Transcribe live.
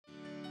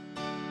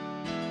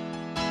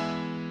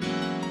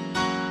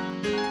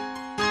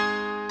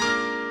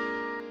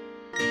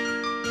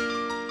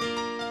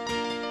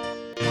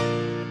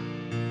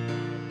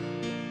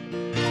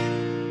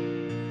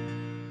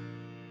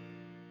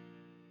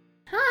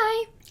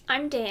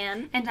I'm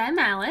Dan. And I'm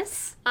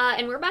Alice.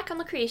 And we're back on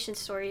the Creation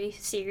Story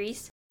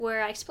series,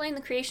 where I explain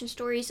the creation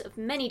stories of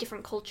many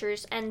different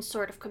cultures and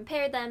sort of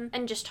compare them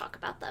and just talk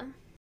about them.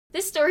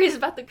 This story is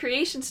about the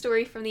creation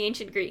story from the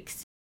ancient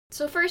Greeks.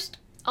 So first,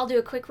 I'll do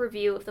a quick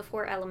review of the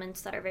 4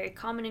 elements that are very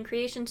common in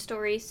creation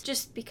stories,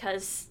 just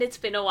because it's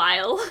been a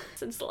while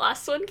since the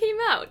last one came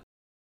out.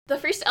 The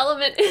first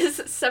element is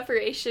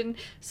separation,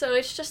 so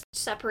it's just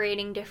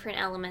separating different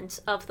elements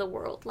of the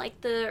world,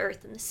 like the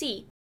earth and the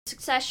sea.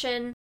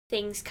 Succession,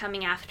 things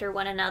coming after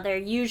one another,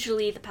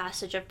 usually the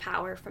passage of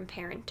power from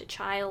parent to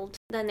child.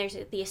 Then there's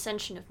the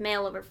ascension of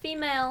male over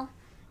female.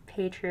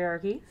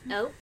 Patriarchy.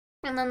 Oh.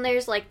 And then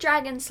there's like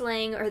dragon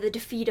slaying or the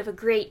defeat of a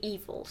great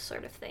evil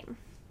sort of thing.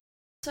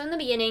 So in the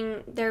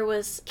beginning, there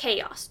was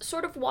chaos,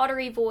 sort of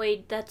watery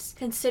void that's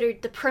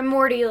considered the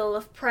primordial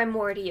of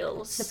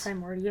primordials. The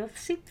primordial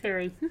soup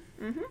fairy.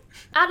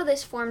 Out of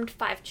this formed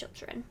 5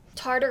 children.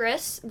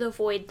 Tartarus, the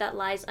void that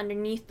lies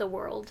underneath the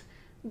world.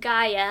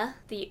 Gaia,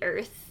 the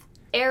earth.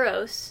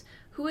 Eros,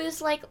 who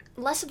is like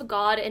less of a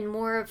god and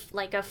more of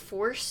like a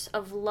force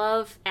of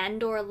love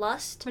and or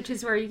lust. Which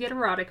is where you get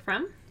erotic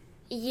from.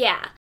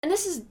 Yeah. And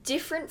this is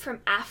different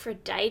from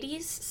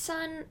Aphrodite's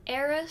son,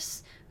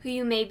 Eros, who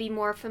you may be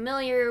more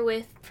familiar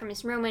with from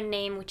his Roman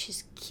name, which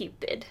is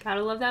Cupid.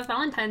 Gotta love that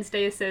Valentine's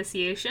Day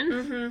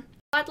association.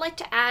 I'd like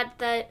to add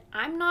that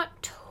I'm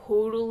not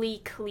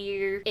totally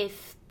clear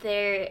if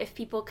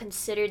people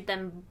considered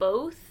them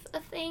both a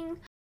thing.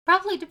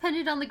 Probably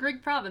depended on the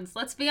Greek province,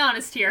 let's be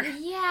honest here.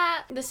 Yeah,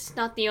 this is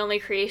not the only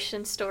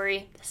creation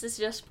story. This is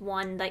just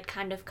one that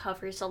kind of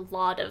covers a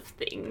lot of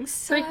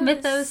things. Greek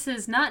mythos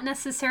is not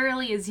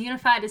necessarily as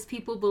unified as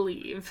people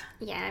believe.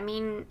 Yeah, I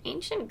mean,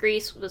 ancient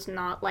Greece was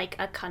not like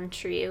a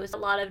country. It was a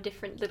lot of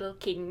different little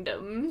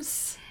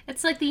kingdoms.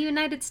 It's like the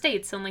United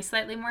States, only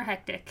slightly more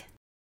hectic.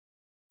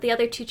 The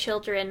other 2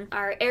 children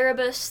are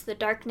Erebus, the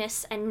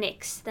darkness, and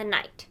Nyx, the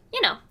night.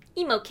 You know,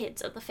 emo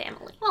kids of the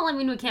family. Well, I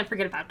mean, we can't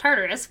forget about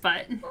Tartarus,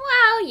 but...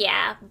 Well,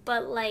 yeah,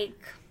 but like...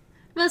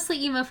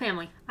 Mostly emo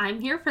family.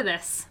 I'm here for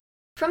this.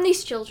 From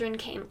these children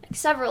came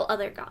several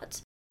other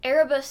gods.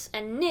 Erebus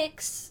and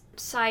Nyx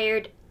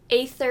sired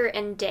Aether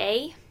and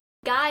Day.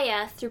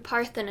 Gaia, through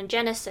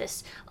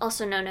parthenogenesis,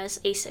 also known as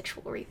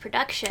asexual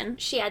reproduction,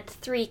 she had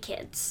 3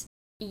 kids.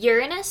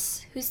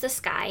 Uranus, who's the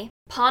sky,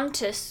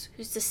 Pontus,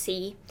 who's the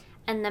sea,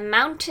 and the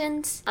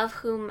mountains, of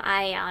whom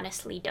I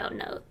honestly don't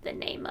know the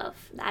name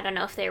of. I don't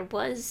know if there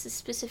was a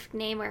specific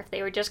name or if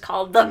they were just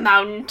called the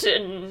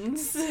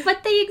mountains.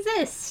 But they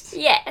exist.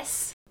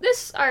 Yes.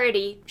 This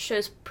already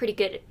shows pretty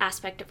good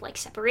aspect of like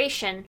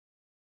separation.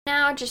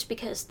 Now, just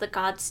because the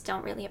gods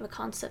don't really have a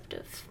concept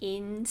of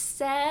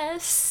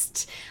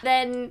incest,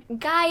 then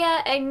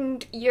Gaia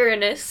and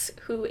Uranus,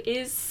 who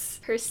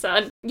is her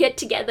son, get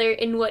together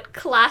in what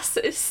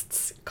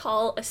classists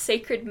call a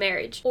sacred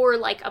marriage, or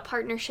like a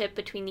partnership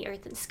between the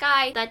earth and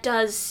sky that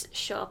does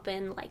show up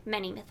in like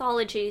many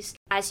mythologies,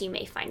 as you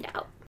may find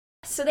out.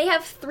 So they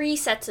have 3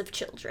 sets of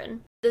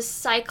children. The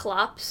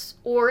Cyclops,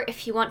 or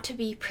if you want to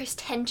be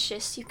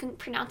pretentious, you can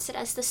pronounce it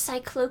as the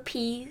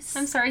Cyclopes.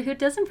 I'm sorry, who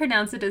doesn't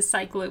pronounce it as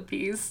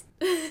Cyclopes?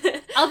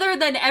 Other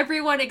than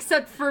everyone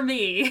except for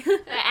me.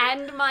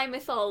 And my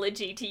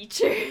mythology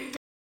teacher.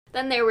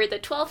 Then there were the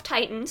 12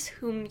 Titans,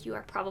 whom you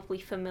are probably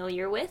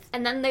familiar with.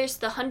 And then there's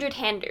the 100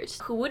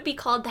 Handers, who would be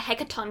called the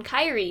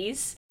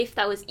Hecatonchires, if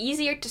that was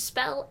easier to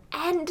spell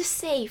and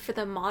say for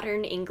the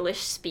modern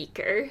English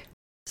speaker.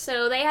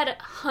 So they had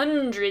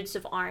hundreds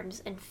of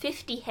arms and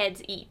 50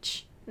 heads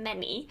each.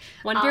 Many.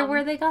 Wonder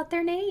where they got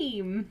their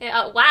name.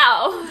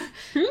 Wow.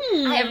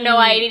 I have no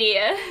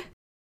idea.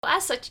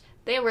 As such,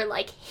 they were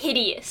like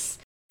hideous.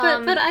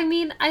 But I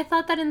mean, I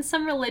thought that in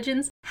some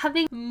religions,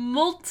 having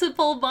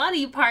multiple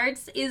body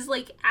parts is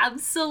like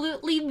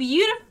absolutely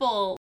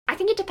beautiful. I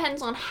think it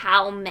depends on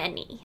how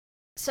many.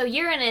 So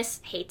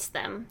Uranus hates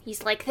them.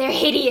 He's like, they're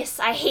hideous,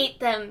 I hate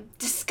them,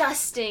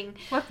 disgusting.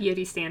 What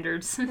beauty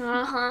standards.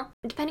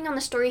 Depending on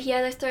the story, he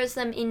either throws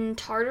them in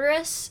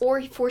Tartarus or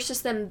he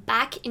forces them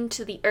back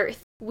into the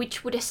earth,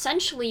 which would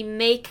essentially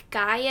make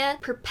Gaia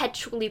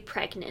perpetually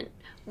pregnant,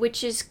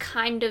 which is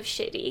kind of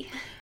shitty.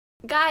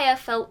 Gaia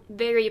felt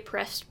very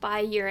oppressed by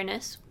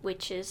Uranus,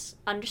 which is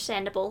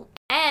understandable.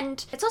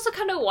 And it's also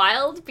kind of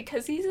wild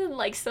because he's in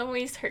like some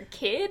ways her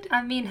kid.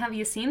 I mean, have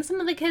you seen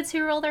some of the kids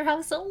who rule their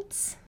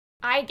households?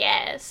 I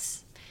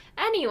guess.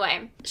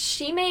 Anyway,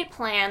 she made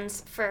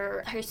plans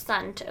for her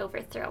son to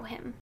overthrow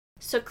him.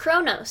 So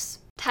Kronos,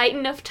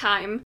 Titan of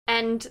Time,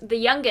 and the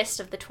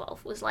youngest of the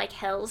 12 was like,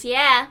 hells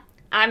yeah,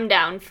 I'm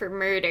down for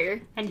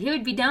murder. And he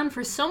would be down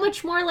for so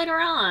much more later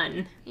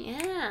on.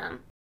 Yeah.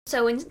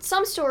 So in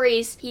some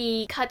stories,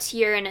 he cuts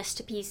Uranus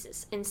to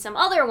pieces. In some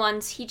other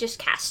ones, he just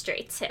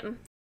castrates him.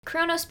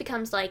 Kronos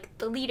becomes like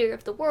the leader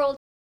of the world.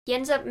 He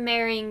ends up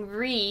marrying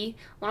Rhea,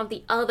 one of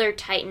the other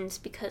Titans,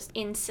 because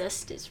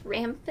incest is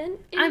rampant.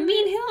 I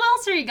mean, who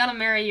else are you gonna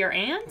marry, your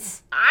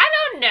aunts? I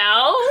don't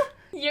know.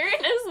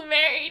 Uranus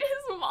married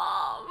his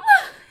mom.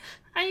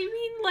 I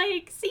mean,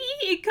 like, see,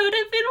 it could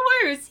have been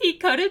worse. He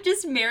could have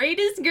just married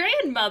his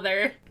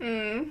grandmother.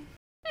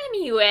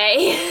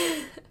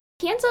 Anyway.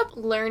 He ends up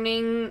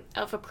learning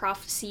of a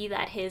prophecy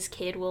that his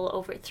kid will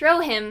overthrow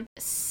him.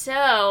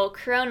 So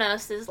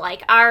Kronos is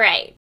like,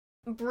 alright,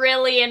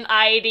 brilliant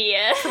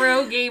idea.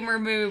 Pro gamer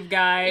move,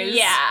 guys.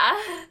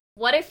 Yeah.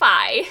 What if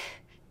I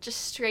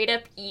just straight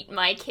up eat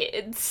my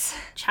kids?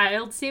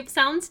 Child soup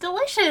sounds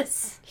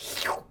delicious.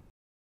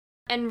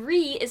 And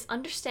Rhee is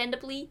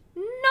understandably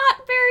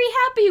not very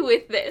happy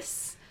with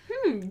this.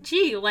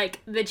 Gee, like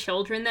the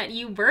children that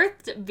you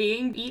birthed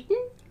being eaten?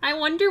 I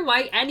wonder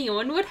why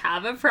anyone would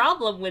have a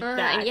problem with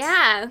that.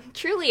 Yeah,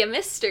 truly a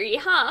mystery,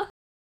 huh?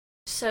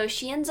 So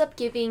she ends up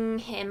giving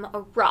him a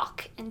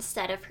rock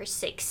instead of her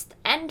sixth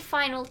and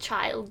final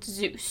child,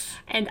 Zeus.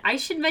 And I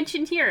should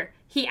mention here,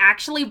 he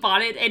actually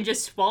bought it and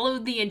just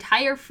swallowed the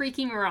entire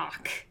freaking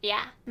rock.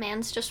 Yeah,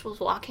 Mans just was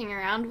walking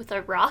around with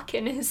a rock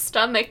in his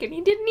stomach and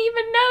he didn't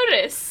even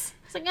notice.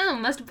 It's like, oh,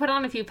 must have put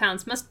on a few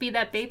pounds. Must be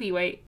that baby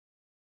weight.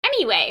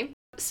 Anyway,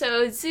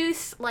 so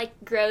Zeus,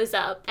 grows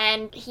up,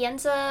 and he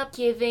ends up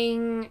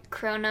giving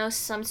Kronos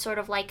some sort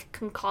of,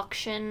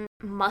 concoction,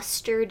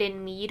 mustard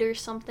and meat or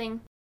something.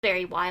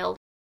 Very wild.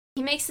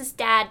 He makes his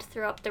dad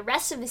throw up the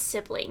rest of his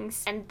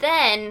siblings, and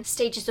then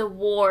stages a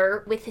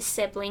war with his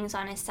siblings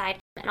on his side,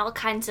 and all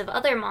kinds of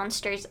other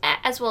monsters,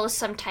 as well as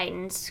some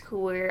titans who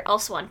were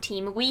also on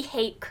team We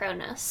Hate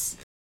Kronos.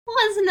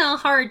 Wasn't a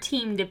hard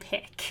team to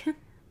pick.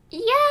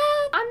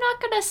 Yeah, I'm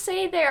not gonna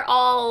say they're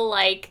all,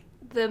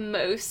 the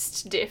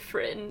most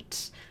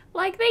different.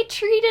 They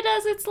treat it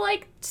as it's,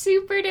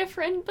 super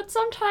different, but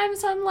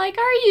sometimes I'm like,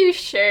 are you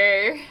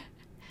sure?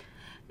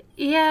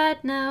 Yeah,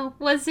 no.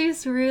 Was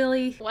Zeus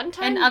really One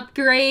time, an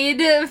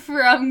upgrade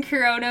from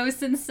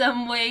Kronos in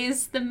some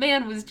ways? The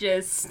man was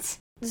just...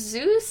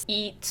 Zeus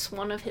eats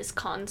one of his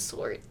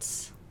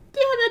consorts.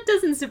 Yeah, that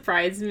doesn't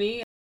surprise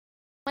me.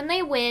 When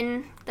they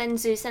win, then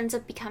Zeus ends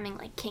up becoming,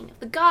 king of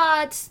the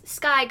gods,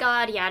 sky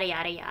god, yada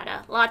yada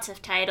yada. Lots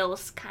of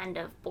titles, kind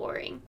of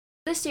boring.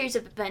 This series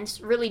of events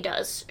really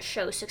does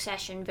show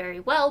succession very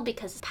well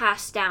because it's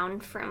passed down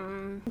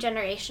from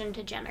generation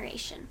to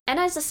generation. And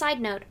as a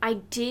side note, I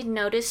did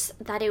notice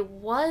that it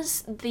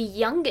was the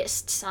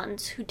youngest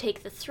sons who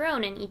take the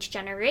throne in each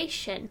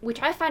generation,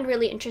 which I find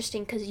really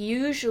interesting because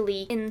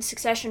usually in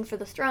succession for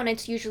the throne,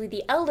 it's usually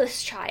the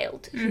eldest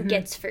child who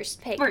gets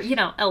first pick. Or,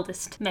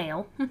 eldest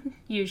male,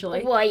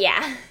 usually. Well,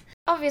 yeah.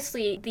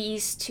 Obviously,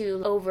 these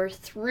two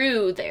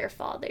overthrew their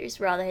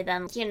fathers rather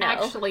than,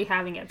 actually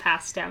having it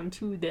passed down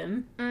to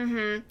them.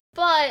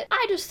 But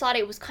I just thought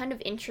it was kind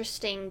of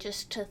interesting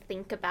just to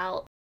think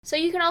about. So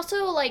you can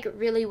also,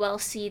 really well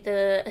see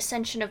the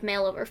ascension of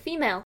male over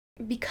female.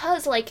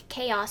 Because,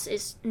 chaos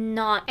is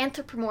not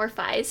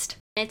anthropomorphized.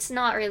 It's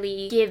not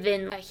really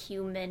given a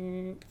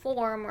human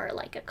form or,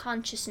 a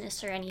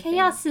consciousness or anything.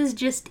 Chaos is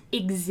just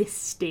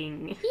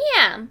existing.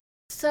 Yeah.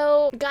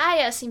 So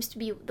Gaia seems to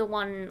be the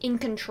one in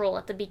control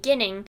at the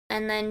beginning,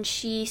 and then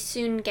she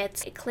soon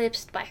gets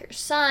eclipsed by her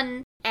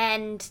son,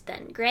 and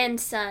then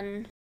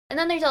grandson. And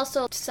then there's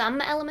also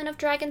some element of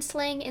dragon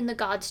slaying in the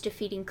gods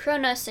defeating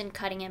Kronos and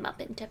cutting him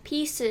up into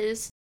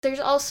pieces. There's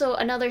also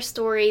another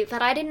story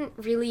that I didn't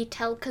really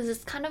tell because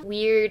it's kind of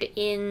weird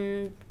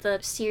in the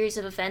series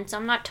of events.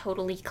 I'm not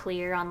totally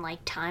clear on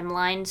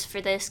timelines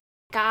for this.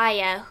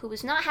 Gaia, who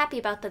was not happy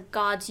about the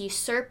gods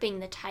usurping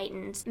the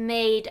Titans,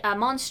 made a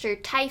monster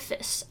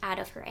Typhus out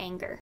of her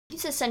anger.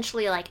 He's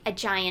essentially a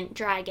giant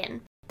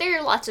dragon. There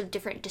are lots of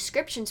different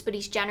descriptions, but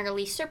he's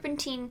generally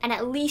serpentine, and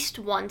at least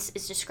once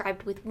is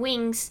described with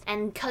wings,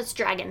 and because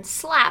dragons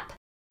slap,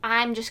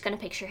 I'm just gonna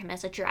picture him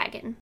as a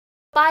dragon.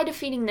 By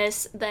defeating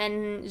this,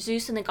 then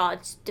Zeus and the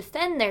gods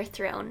defend their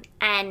throne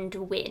and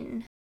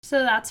win. So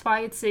that's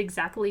why it's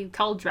exactly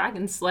called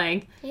dragon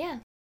slaying. Yeah.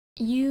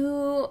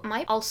 You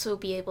might also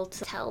be able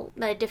to tell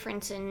the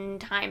difference in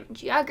time and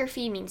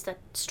geography means that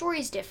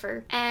stories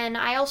differ. And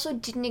I also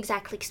didn't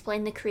exactly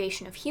explain the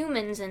creation of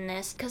humans in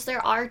this because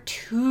there are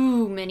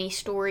too many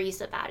stories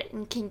about it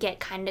and can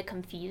get kind of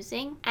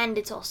confusing. And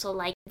it's also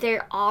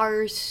there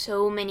are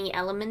so many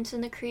elements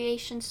in the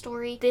creation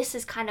story. This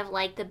is kind of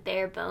the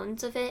bare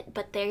bones of it,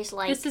 but there's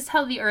This is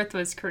how the earth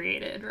was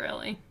created,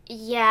 really.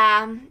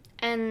 Yeah,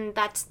 and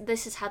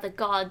this is how the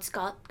gods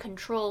got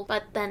control,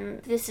 but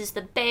then this is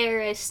the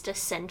barest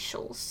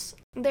essentials.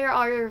 There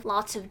are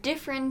lots of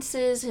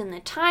differences in the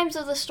times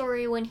of the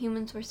story when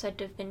humans were said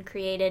to have been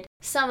created.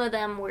 Some of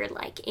them were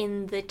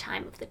in the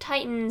time of the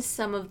Titans,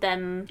 some of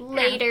them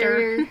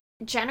later.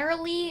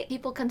 Generally,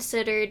 people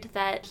considered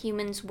that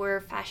humans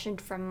were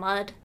fashioned from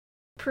mud.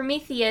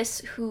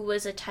 Prometheus, who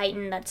was a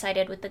Titan that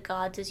sided with the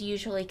gods, is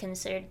usually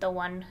considered the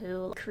one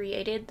who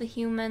created the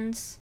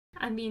humans.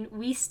 I mean,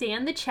 we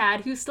stand the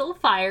Chad who stole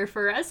fire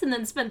for us and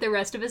then spent the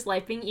rest of his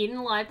life being eaten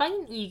alive by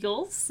an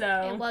eagle,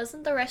 so... It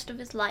wasn't the rest of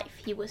his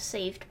life. He was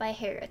saved by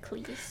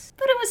Heracles.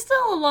 But it was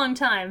still a long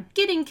time.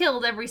 Getting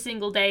killed every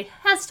single day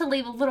has to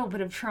leave a little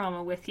bit of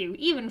trauma with you,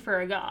 even for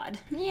a god.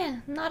 Yeah,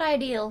 not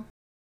ideal.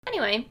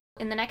 Anyway,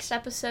 in the next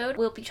episode,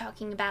 we'll be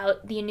talking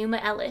about the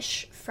Enuma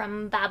Elish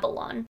from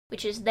Babylon,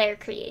 which is their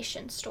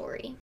creation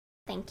story.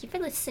 Thank you for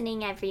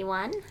listening,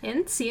 everyone.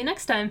 And see you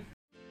next time.